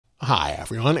Hi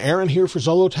everyone, Aaron here for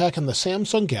Zollotech, and the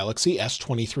Samsung Galaxy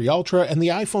S23 Ultra and the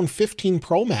iPhone 15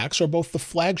 Pro Max are both the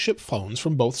flagship phones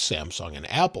from both Samsung and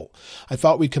Apple. I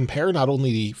thought we'd compare not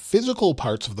only the physical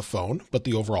parts of the phone, but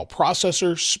the overall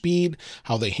processor, speed,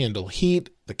 how they handle heat,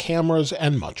 the cameras,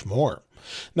 and much more.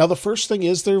 Now, the first thing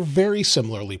is they're very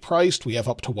similarly priced. We have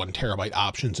up to 1 terabyte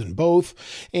options in both,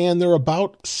 and they're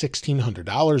about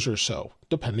 $1,600 or so,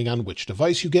 depending on which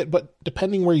device you get, but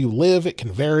depending where you live, it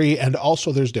can vary, and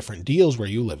also there's different deals where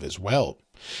you live as well.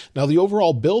 Now, the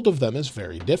overall build of them is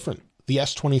very different. The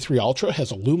S23 Ultra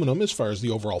has aluminum as far as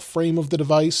the overall frame of the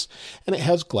device, and it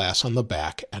has glass on the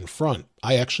back and front.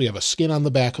 I actually have a skin on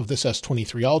the back of this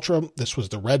S23 Ultra. This was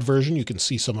the red version. You can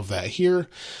see some of that here,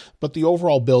 but the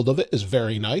overall build of it is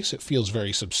very nice. It feels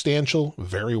very substantial,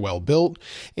 very well built,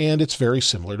 and it's very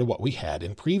similar to what we had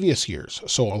in previous years.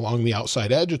 So along the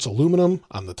outside edge, it's aluminum.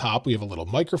 On the top, we have a little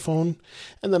microphone,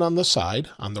 and then on the side,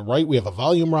 on the right, we have a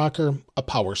volume rocker, a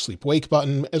power sleep wake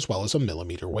button, as well as a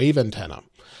millimeter wave antenna.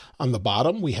 On the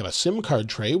bottom, we have a SIM card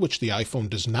tray, which the iPhone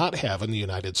does not have in the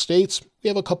United States. We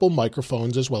have a couple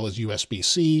microphones as well as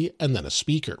USB-C and then a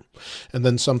speaker. And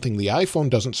then something the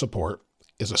iPhone doesn't support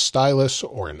is a stylus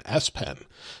or an S Pen.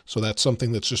 So that's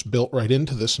something that's just built right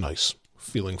into this nice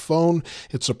feeling phone.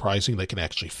 It's surprising they can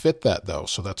actually fit that though.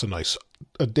 So that's a nice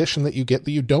addition that you get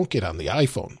that you don't get on the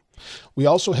iPhone. We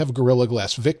also have Gorilla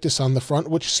Glass Victus on the front,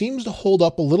 which seems to hold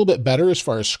up a little bit better as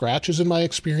far as scratches in my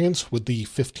experience with the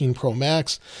 15 Pro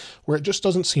Max, where it just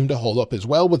doesn't seem to hold up as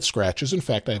well with scratches. In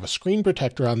fact, I have a screen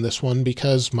protector on this one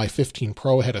because my 15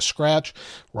 Pro had a scratch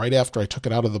right after I took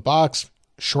it out of the box.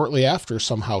 Shortly after,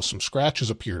 somehow some scratches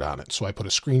appeared on it, so I put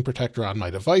a screen protector on my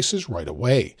devices right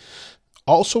away.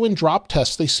 Also in drop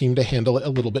tests, they seem to handle it a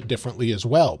little bit differently as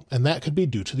well, and that could be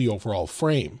due to the overall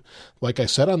frame. Like I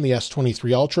said, on the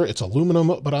S23 Ultra, it's aluminum,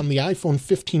 but on the iPhone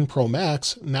 15 Pro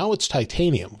Max, now it's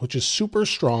titanium, which is super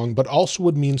strong, but also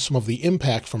would mean some of the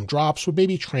impact from drops would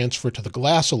maybe transfer to the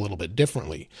glass a little bit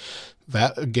differently.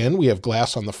 That, again, we have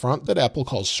glass on the front that Apple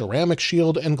calls ceramic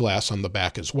shield and glass on the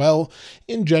back as well.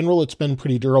 In general, it's been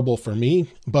pretty durable for me,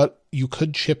 but you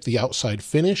could chip the outside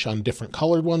finish on different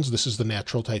colored ones. This is the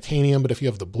natural titanium, but if you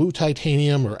have the blue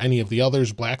titanium or any of the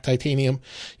others, black titanium,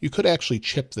 you could actually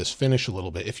chip this finish a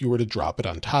little bit if you were to drop it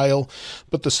on tile,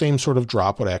 but the same sort of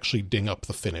drop would actually ding up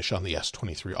the finish on the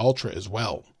S23 Ultra as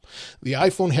well. The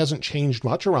iPhone hasn't changed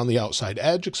much around the outside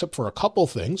edge except for a couple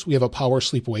things. We have a power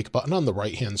sleep wake button on the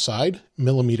right-hand side,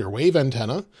 millimeter wave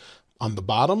antenna. On the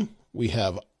bottom, we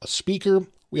have a speaker.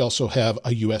 We also have a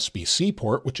USB-C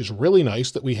port, which is really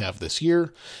nice that we have this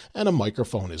year, and a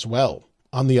microphone as well.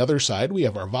 On the other side, we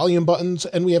have our volume buttons,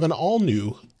 and we have an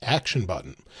all-new action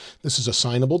button. This is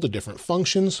assignable to different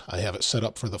functions. I have it set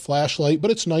up for the flashlight,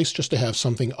 but it's nice just to have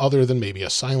something other than maybe a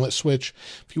silent switch.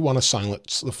 If you want to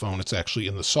silence the phone, it's actually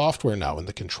in the software now in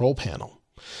the control panel.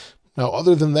 Now,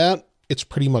 other than that, it's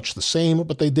pretty much the same,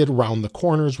 but they did round the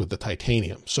corners with the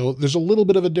titanium. So there's a little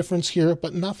bit of a difference here,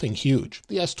 but nothing huge.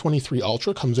 The S23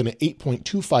 Ultra comes in at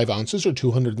 8.25 ounces or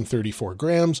 234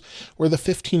 grams, where the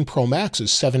 15 Pro Max is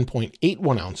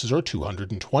 7.81 ounces or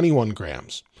 221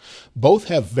 grams. Both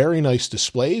have very nice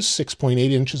displays, 6.8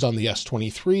 inches on the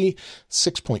S23,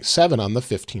 6.7 on the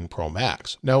 15 Pro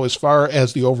Max. Now, as far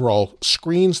as the overall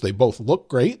screens, they both look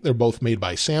great. They're both made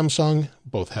by Samsung,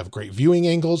 both have great viewing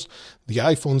angles. The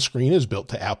iPhone screen is built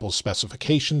to Apple's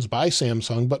specifications by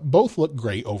Samsung, but both look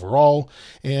great overall,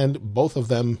 and both of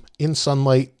them in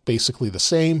sunlight, basically the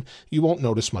same. You won't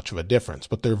notice much of a difference,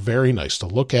 but they're very nice to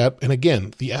look at. And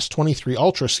again, the S23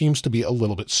 Ultra seems to be a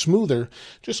little bit smoother,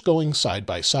 just going side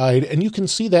by side. And you can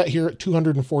see that here at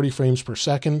 240 frames per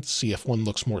second, see if one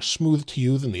looks more smooth to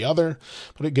you than the other,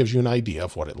 but it gives you an idea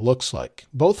of what it looks like.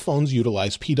 Both phones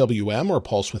utilize PWM or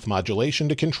pulse width modulation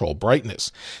to control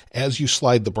brightness. As you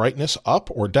slide the brightness up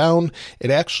or down, it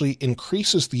actually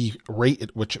increases the rate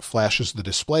at which it flashes the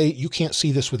display. You can't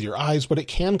see this with your eyes, but it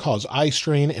can cause eye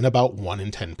strain in about 1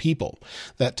 in 10 people.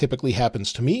 That typically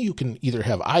happens to me. You can either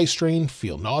have eye strain,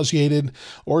 feel nauseated,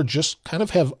 or just kind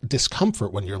of have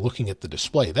discomfort when you're looking at the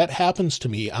display. That happens to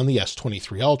me on the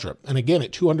S23 Ultra. And again,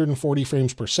 at 240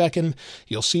 frames per second,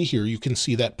 you'll see here, you can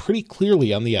see that pretty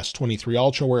clearly on the S23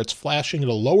 Ultra where it's flashing at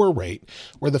a lower rate,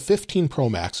 where the 15 Pro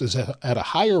Max is at a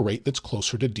higher rate that's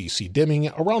closer to DC dimming,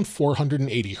 around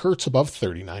 480 hertz above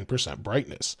 39%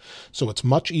 brightness. So it's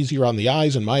much easier on the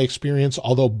eyes in my experience,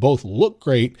 although both look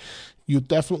great. You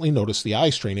definitely notice the eye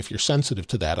strain if you're sensitive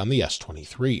to that on the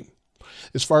S23.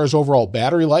 As far as overall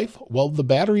battery life, well, the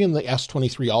battery in the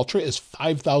S23 Ultra is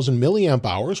 5,000 milliamp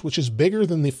hours, which is bigger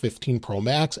than the 15 Pro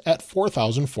Max at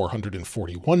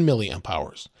 4,441 milliamp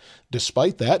hours.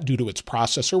 Despite that, due to its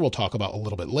processor we'll talk about a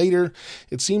little bit later,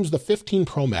 it seems the 15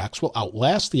 Pro Max will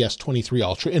outlast the S23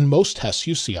 Ultra in most tests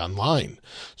you see online.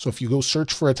 So if you go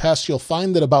search for a test, you'll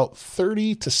find that about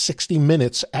 30 to 60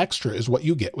 minutes extra is what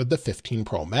you get with the 15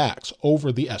 Pro Max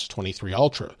over the S23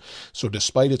 Ultra. So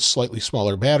despite its slightly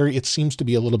smaller battery, it seems to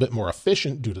be a little bit more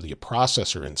efficient due to the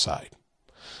processor inside.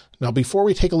 Now, before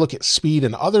we take a look at speed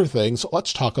and other things,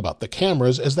 let's talk about the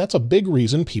cameras, as that's a big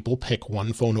reason people pick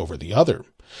one phone over the other.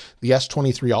 The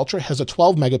S23 Ultra has a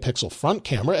 12 megapixel front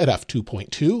camera at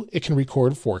f2.2. It can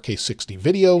record 4K 60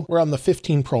 video, where on the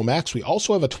 15 Pro Max we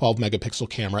also have a 12 megapixel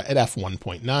camera at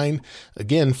f1.9.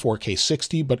 Again, 4K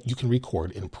 60, but you can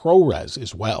record in ProRes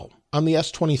as well. On the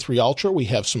S23 Ultra, we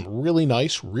have some really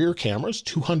nice rear cameras,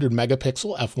 200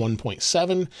 megapixel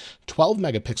f1.7, 12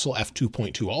 megapixel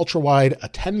f2.2 ultra wide, a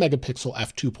 10 megapixel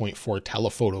f2.4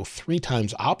 telephoto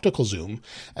 3x optical zoom,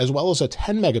 as well as a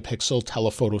 10 megapixel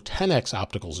telephoto 10x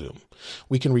optical zoom.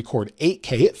 We can record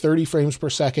 8K at 30 frames per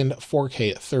second,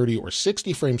 4K at 30 or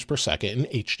 60 frames per second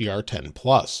in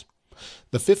HDR10+.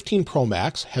 The 15 Pro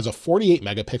Max has a 48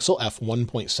 megapixel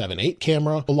f1.78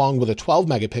 camera, along with a 12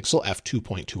 megapixel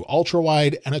f2.2 ultra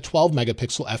wide and a 12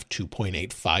 megapixel f2.8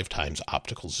 5x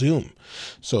optical zoom.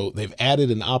 So they've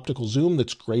added an optical zoom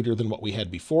that's greater than what we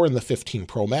had before in the 15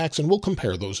 Pro Max, and we'll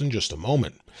compare those in just a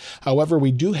moment. However,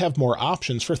 we do have more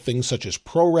options for things such as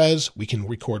ProRes. We can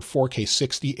record 4K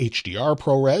 60 HDR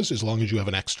ProRes as long as you have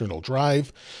an external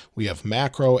drive. We have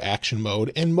macro, action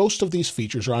mode, and most of these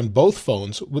features are on both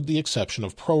phones with the exception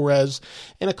of ProRes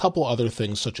and a couple other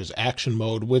things such as action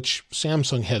mode, which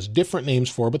Samsung has different names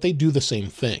for, but they do the same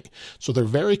thing. So they're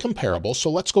very comparable. So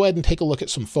let's go ahead and take a look at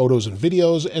some photos and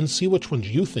videos and see which ones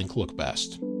you think look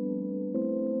best.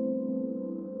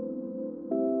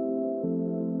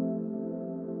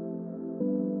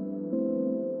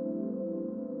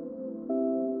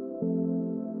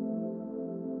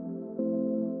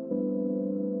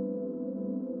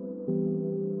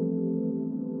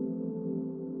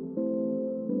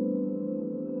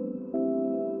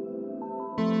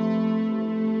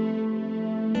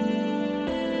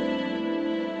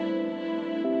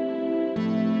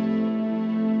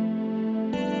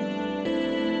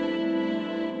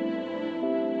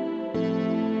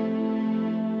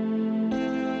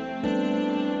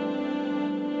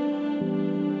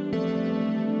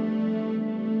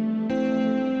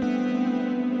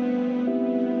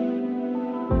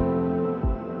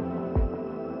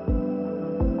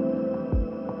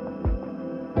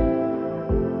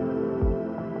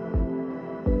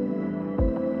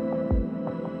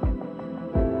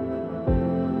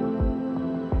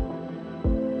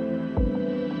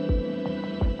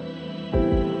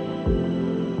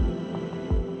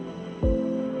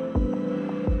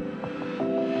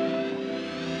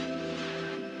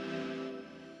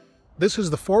 This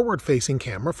is the forward-facing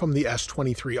camera from the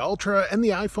S23 Ultra and the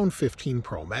iPhone 15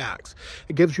 Pro Max.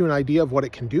 It gives you an idea of what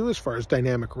it can do as far as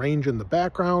dynamic range in the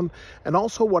background, and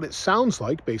also what it sounds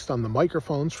like based on the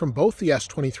microphones from both the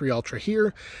S23 Ultra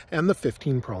here and the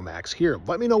 15 Pro Max here.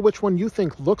 Let me know which one you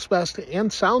think looks best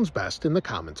and sounds best in the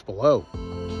comments below.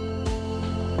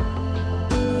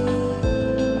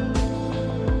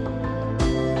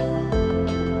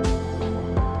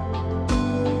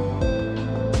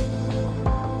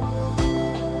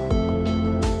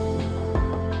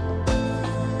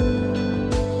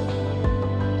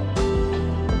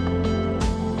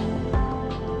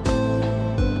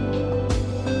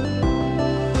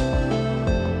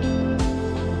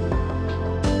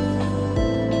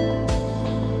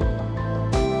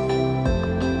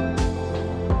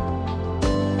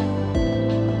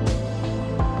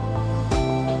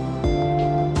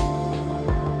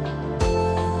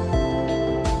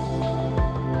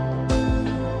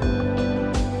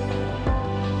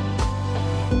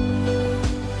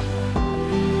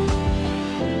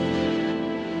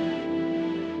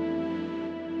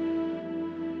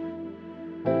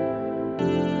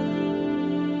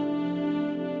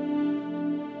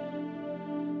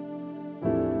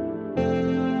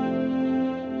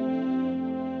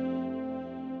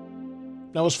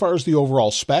 Now, as far as the overall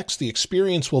specs, the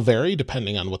experience will vary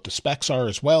depending on what the specs are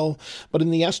as well, but in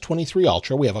the S23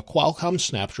 Ultra, we have a Qualcomm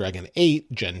Snapdragon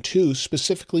 8 Gen 2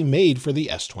 specifically made for the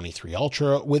S23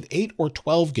 Ultra with 8 or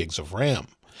 12 gigs of RAM.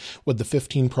 With the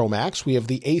 15 Pro Max, we have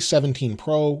the A17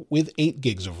 Pro with 8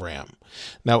 gigs of RAM.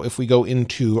 Now, if we go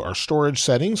into our storage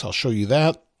settings, I'll show you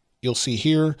that. You'll see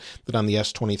here that on the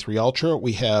S23 Ultra,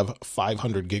 we have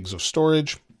 500 gigs of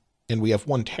storage. and we have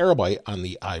 1 terabyte on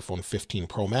the iPhone 15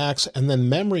 Pro Max, and then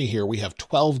memory here we have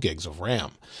 12 gigs of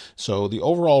RAM. So the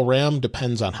overall RAM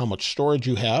depends on how much storage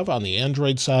you have on the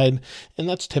Android side, and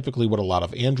that's typically what a lot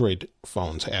of Android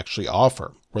phones actually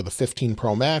offer. Where the 15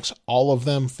 Pro Max, all of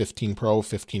them, 15 Pro,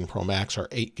 15 Pro Max, are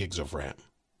 8 gigs of RAM.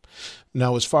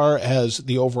 Now, as far as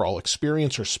the overall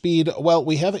experience or speed, well,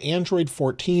 we have Android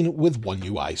 14 with One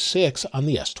UI 6 on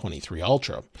the S23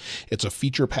 Ultra. It's a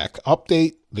feature pack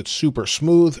update that's super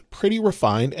smooth, pretty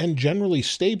refined, and generally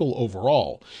stable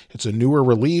overall. It's a newer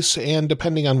release, and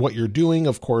depending on what you're doing,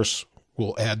 of course,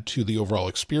 will add to the overall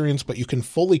experience, but you can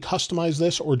fully customize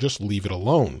this or just leave it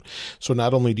alone. So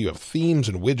not only do you have themes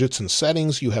and widgets and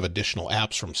settings, you have additional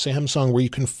apps from Samsung where you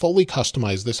can fully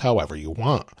customize this however you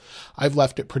want. I've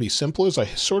left it pretty simple as I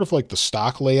sort of like the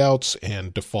stock layouts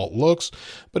and default looks,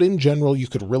 but in general, you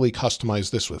could really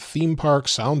customize this with Theme Park,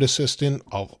 Sound Assistant,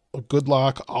 a good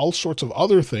lock, all sorts of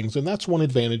other things, and that's one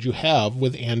advantage you have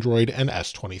with Android and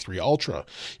S23 Ultra.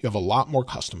 You have a lot more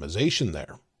customization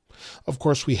there. Of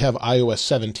course, we have iOS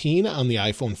 17 on the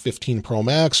iPhone 15 Pro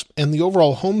Max, and the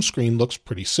overall home screen looks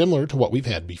pretty similar to what we've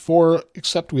had before,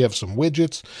 except we have some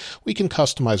widgets. We can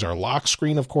customize our lock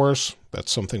screen, of course.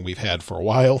 That's something we've had for a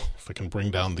while. If I can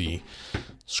bring down the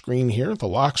screen here, the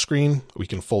lock screen, we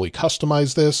can fully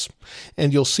customize this,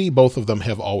 and you'll see both of them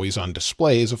have always-on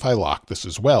displays if I lock this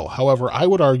as well. However, I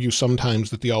would argue sometimes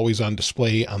that the always-on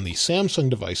display on the Samsung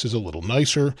device is a little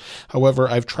nicer. However,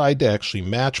 I've tried to actually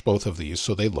match both of these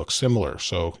so they look similar.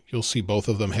 So you'll see both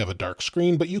of them have a dark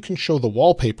screen, but you can show the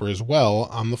wallpaper as well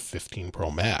on the 15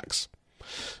 Pro Max.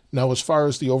 Now, as far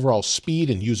as the overall speed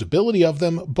and usability of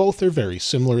them, both are very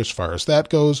similar as far as that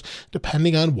goes,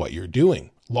 depending on what you're doing.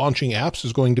 Launching apps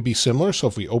is going to be similar, so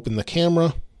if we open the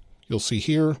camera, you'll see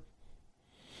here,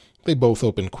 they both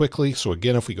open quickly. So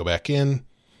again, if we go back in,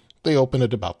 they open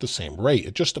at about the same rate.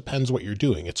 It just depends what you're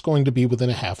doing. It's going to be within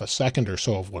a half a second or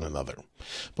so of one another.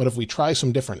 But if we try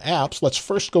some different apps, let's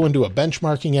first go into a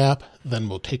benchmarking app, then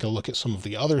we'll take a look at some of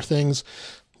the other things,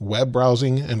 web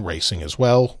browsing and racing as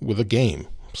well with a game.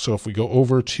 So if we go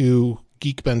over to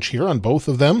Geekbench here on both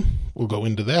of them, we'll go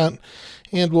into that,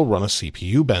 and we'll run a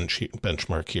CPU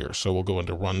benchmark here. So we'll go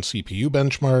into Run CPU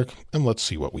Benchmark, and let's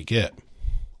see what we get.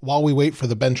 While we wait for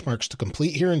the benchmarks to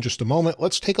complete here in just a moment,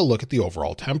 let's take a look at the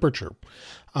overall temperature.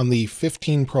 On the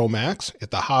 15 Pro Max, at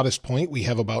the hottest point, we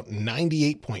have about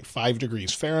 98.5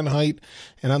 degrees Fahrenheit,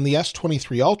 and on the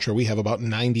S23 Ultra, we have about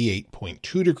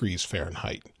 98.2 degrees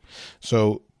Fahrenheit.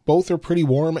 So both are pretty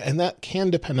warm, and that can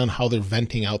depend on how they're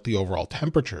venting out the overall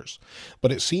temperatures.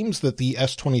 But it seems that the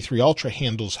S23 Ultra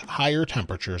handles higher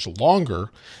temperatures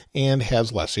longer and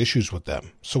has less issues with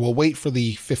them. So we'll wait for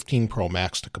the 15 Pro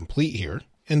Max to complete here.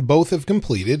 And both have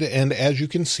completed, and as you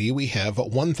can see, we have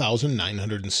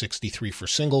 1,963 for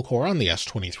single core on the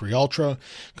S23 Ultra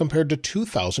compared to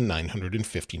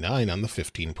 2,959 on the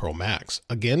 15 Pro Max.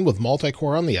 Again, with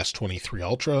multi-core on the S23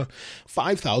 Ultra,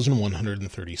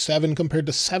 5,137 compared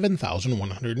to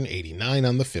 7,189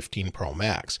 on the 15 Pro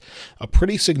Max. A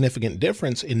pretty significant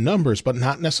difference in numbers, but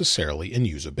not necessarily in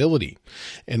usability.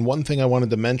 And one thing I wanted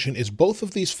to mention is both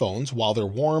of these phones, while they're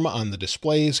warm on the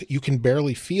displays, you can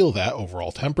barely feel that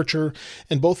overall temperature,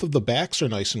 and both of the backs are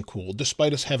nice and cool.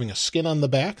 Despite us having a skin on the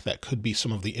back, that could be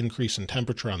some of the increase in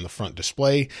temperature on the front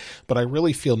display, but I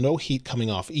really feel no heat coming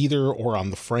off either or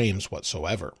on the frames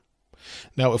whatsoever.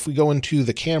 Now, if we go into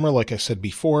the camera, like I said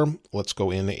before, let's go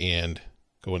in and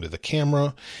go into the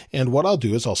camera, and what I'll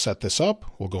do is I'll set this up.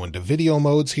 We'll go into video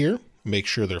modes here, make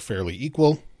sure they're fairly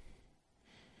equal.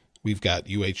 We've got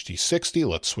UHD 60,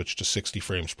 let's switch to 60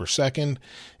 frames per second,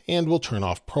 and we'll turn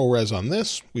off ProRes on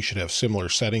this. We should have similar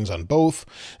settings on both,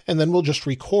 and then we'll just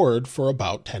record for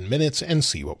about 10 minutes and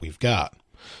see what we've got.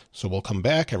 So we'll come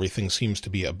back, everything seems to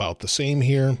be about the same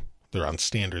here. They're on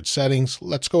standard settings.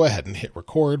 Let's go ahead and hit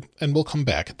record, and we'll come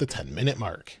back at the 10-minute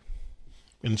mark.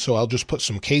 And so I'll just put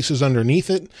some cases underneath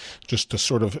it just to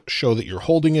sort of show that you're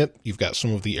holding it. You've got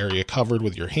some of the area covered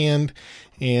with your hand,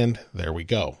 and there we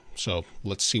go. So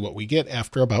let's see what we get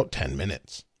after about 10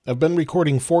 minutes. I've been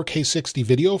recording 4K 60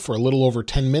 video for a little over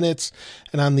 10 minutes,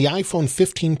 and on the iPhone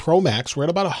 15 Pro Max, we're at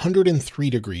about 103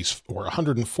 degrees or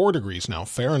 104 degrees now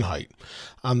Fahrenheit.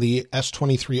 On the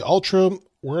S23 Ultra,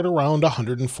 we're at around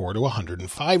 104 to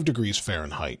 105 degrees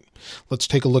Fahrenheit. Let's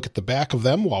take a look at the back of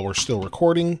them while we're still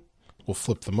recording. We'll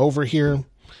flip them over here.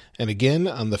 And again,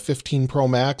 on the 15 Pro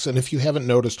Max, and if you haven't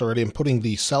noticed already, I'm putting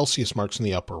the Celsius marks in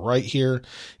the upper right here.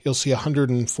 You'll see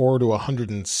 104 to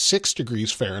 106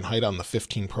 degrees Fahrenheit on the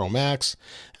 15 Pro Max,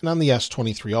 and on the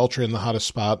S23 Ultra in the hottest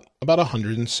spot, about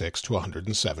 106 to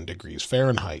 107 degrees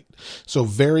Fahrenheit. So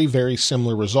very, very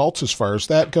similar results as far as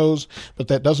that goes, but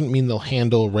that doesn't mean they'll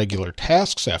handle regular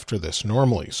tasks after this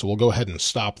normally. So we'll go ahead and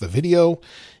stop the video,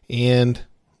 and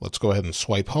let's go ahead and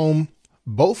swipe home.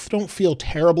 Both don't feel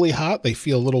terribly hot. They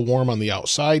feel a little warm on the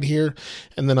outside here.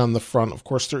 And then on the front, of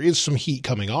course, there is some heat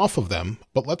coming off of them.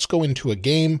 But let's go into a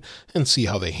game and see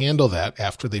how they handle that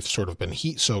after they've sort of been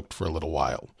heat soaked for a little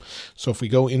while. So if we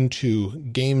go into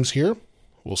games here,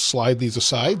 we'll slide these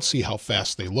aside, see how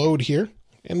fast they load here.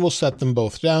 And we'll set them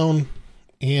both down.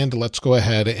 And let's go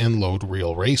ahead and load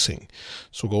Real Racing.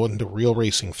 So we'll go into Real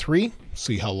Racing 3,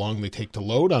 see how long they take to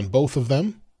load on both of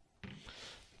them.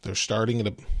 They're starting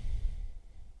at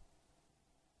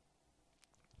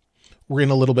We're in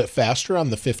a little bit faster on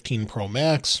the 15 Pro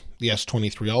Max. The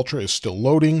S23 Ultra is still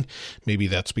loading. Maybe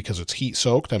that's because it's heat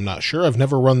soaked. I'm not sure. I've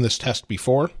never run this test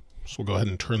before. So we'll go ahead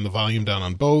and turn the volume down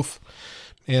on both.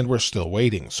 And we're still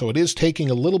waiting. So it is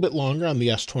taking a little bit longer on the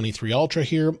S23 Ultra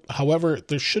here. However,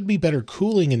 there should be better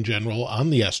cooling in general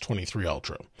on the S23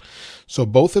 Ultra. So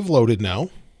both have loaded now.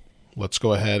 Let's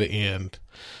go ahead and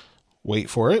wait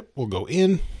for it. We'll go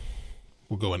in.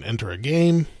 We'll go and enter a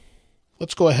game.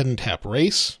 Let's go ahead and tap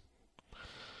race.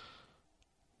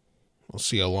 We'll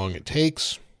see how long it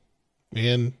takes.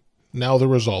 And now the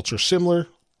results are similar.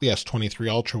 The S23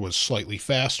 Ultra was slightly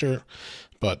faster,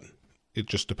 but it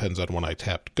just depends on when I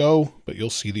tapped go. But you'll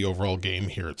see the overall game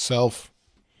here itself.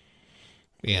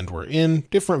 And we're in.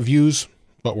 Different views,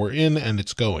 but we're in and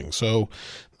it's going. So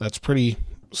that's pretty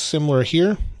similar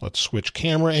here. Let's switch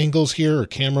camera angles here, or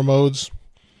camera modes.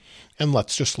 And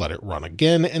let's just let it run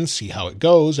again and see how it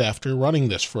goes after running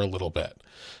this for a little bit.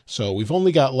 So we've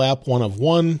only got lap 1 of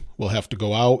 1. We'll have to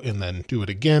go out and then do it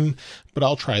again, but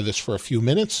I'll try this for a few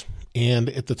minutes. And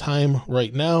at the time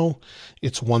right now,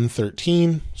 it's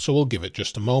 1:13, so we'll give it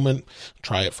just a moment,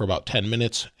 try it for about 10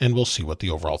 minutes, and we'll see what the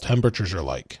overall temperatures are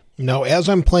like. Now, as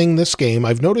I'm playing this game,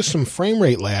 I've noticed some frame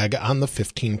rate lag on the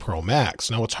 15 Pro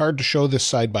Max. Now, it's hard to show this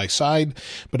side by side,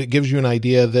 but it gives you an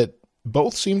idea that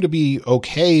both seem to be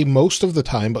okay most of the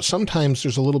time, but sometimes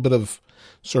there's a little bit of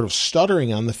sort of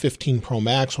stuttering on the 15 Pro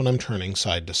Max when I'm turning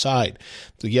side to side.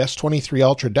 The S23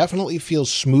 Ultra definitely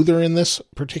feels smoother in this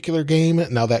particular game.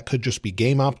 Now that could just be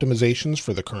game optimizations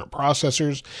for the current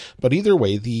processors, but either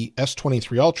way, the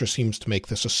S23 Ultra seems to make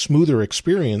this a smoother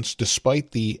experience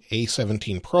despite the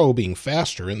A17 Pro being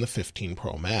faster in the 15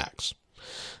 Pro Max.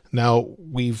 Now,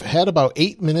 we've had about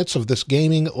 8 minutes of this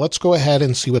gaming. Let's go ahead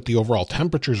and see what the overall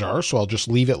temperatures are. So I'll just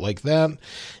leave it like that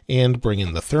and bring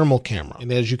in the thermal camera.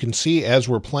 And as you can see, as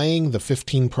we're playing the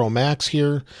 15 Pro Max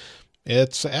here,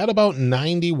 it's at about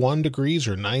 91 degrees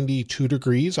or 92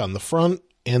 degrees on the front.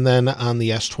 And then on the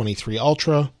S23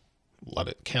 Ultra, let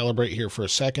it calibrate here for a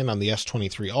second. On the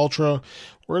S23 Ultra,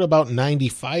 we're at about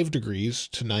 95 degrees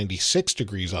to 96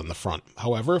 degrees on the front.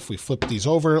 However, if we flip these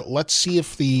over, let's see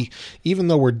if even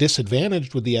though we're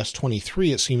disadvantaged with the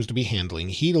S23, it seems to be handling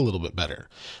heat a little bit better.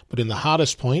 But in the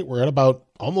hottest point, we're at about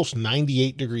almost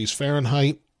 98 degrees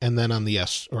Fahrenheit. And then on the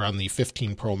on the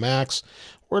 15 Pro Max,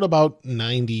 we're at about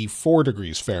 94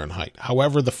 degrees Fahrenheit.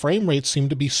 However, the frame rates seem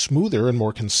to be smoother and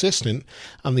more consistent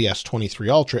on the S23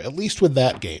 Ultra, at least with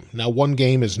that game. Now, one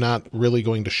game is not really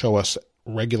going to show us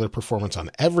regular performance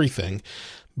on everything,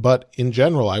 but in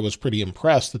general, I was pretty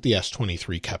impressed that the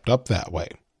S23 kept up that way.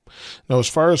 Now, as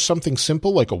far as something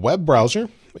simple like a web browser,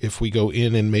 if we go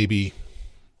in and maybe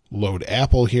load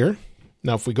Apple here.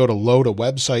 Now, if we go to load a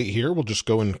website here, we'll just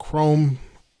go in Chrome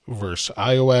versus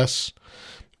iOS.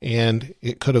 And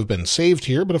it could have been saved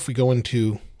here, but if we go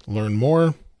into Learn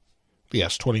More, the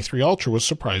S23 Ultra was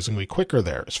surprisingly quicker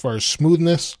there. As far as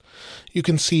smoothness, you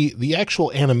can see the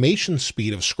actual animation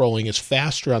speed of scrolling is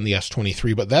faster on the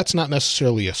S23, but that's not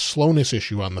necessarily a slowness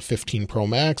issue on the 15 Pro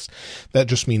Max. That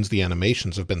just means the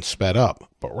animations have been sped up.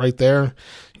 But right there,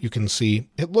 you can see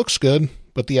it looks good,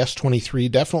 but the S23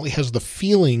 definitely has the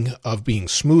feeling of being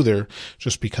smoother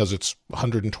just because its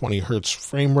 120 hertz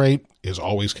frame rate is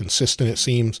always consistent, it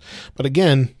seems. But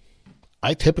again,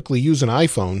 I typically use an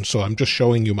iPhone, so I'm just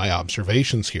showing you my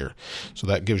observations here. So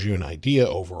that gives you an idea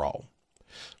overall.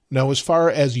 Now, as far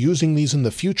as using these in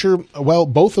the future, well,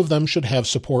 both of them should have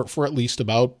support for at least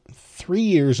about 3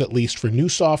 years at least for new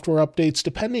software updates,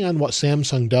 depending on what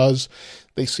Samsung does.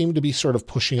 They seem to be sort of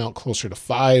pushing out closer to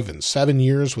 5 and 7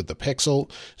 years with the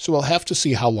Pixel, so we'll have to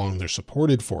see how long they're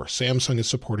supported for. Samsung is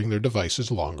supporting their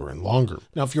devices longer and longer.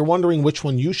 Now, if you're wondering which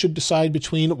one you should decide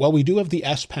between, well, we do have the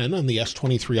S Pen on the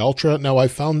S23 Ultra. Now, I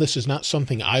found this is not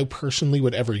something I personally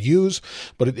would ever use,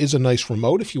 but it is a nice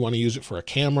remote if you want to use it for a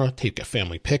camera, take a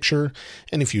family picture,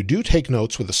 and if you do take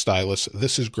notes with a stylus,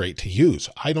 this is great to use.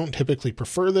 I don't typically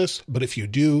prefer this, but if you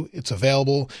do, it's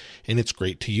available, and it's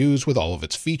great to use with all of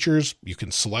its features. You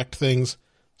can select things,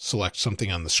 select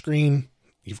something on the screen.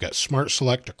 You've got Smart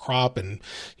Select to crop, and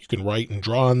you can write and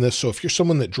draw on this. So if you're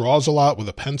someone that draws a lot with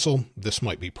a pencil, this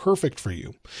might be perfect for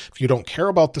you. If you don't care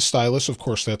about the stylus, of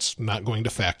course, that's not going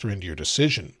to factor into your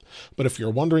decision. But if you're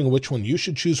wondering which one you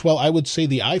should choose, well, I would say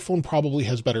the iPhone probably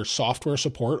has better software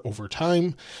support over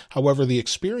time. However, the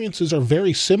experiences are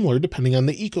very similar depending on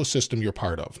the ecosystem you're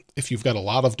part of. If you've got a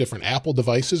lot of different Apple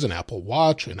devices, an Apple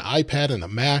Watch, an iPad, and a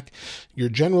Mac, your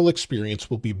general experience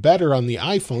will be better on the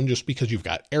iPhone just because you've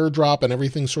got AirDrop and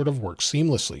everything sort of works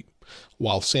seamlessly.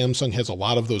 While Samsung has a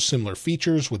lot of those similar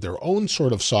features with their own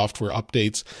sort of software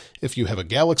updates, if you have a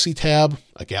Galaxy Tab,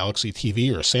 a Galaxy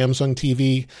TV, or a Samsung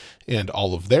TV, and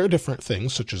all of their different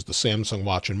things, such as the Samsung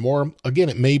Watch and more, again,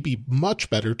 it may be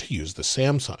much better to use the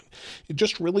Samsung. It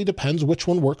just really depends which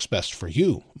one works best for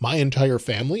you. My entire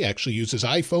family actually uses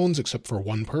iPhones except for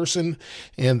one person,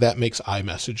 and that makes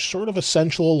iMessage sort of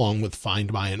essential along with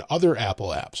Find My and other Apple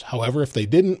apps. However, if they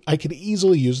didn't, I could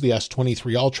easily use the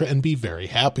S23 Ultra and be very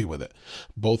happy with it.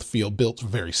 Both feel built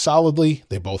very solidly.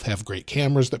 They both have great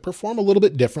cameras that perform a little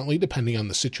bit differently depending on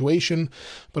the situation,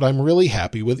 but I'm really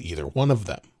happy with either one of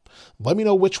them. Let me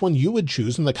know which one you would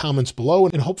choose in the comments below,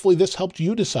 and hopefully this helped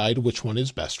you decide which one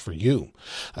is best for you.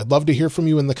 I'd love to hear from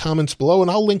you in the comments below, and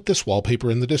I'll link this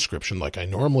wallpaper in the description like I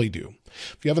normally do.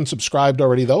 If you haven't subscribed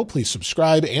already though, please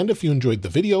subscribe, and if you enjoyed the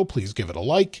video, please give it a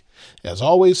like. As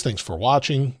always, thanks for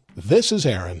watching. This is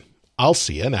Aaron. I'll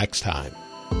see you next time.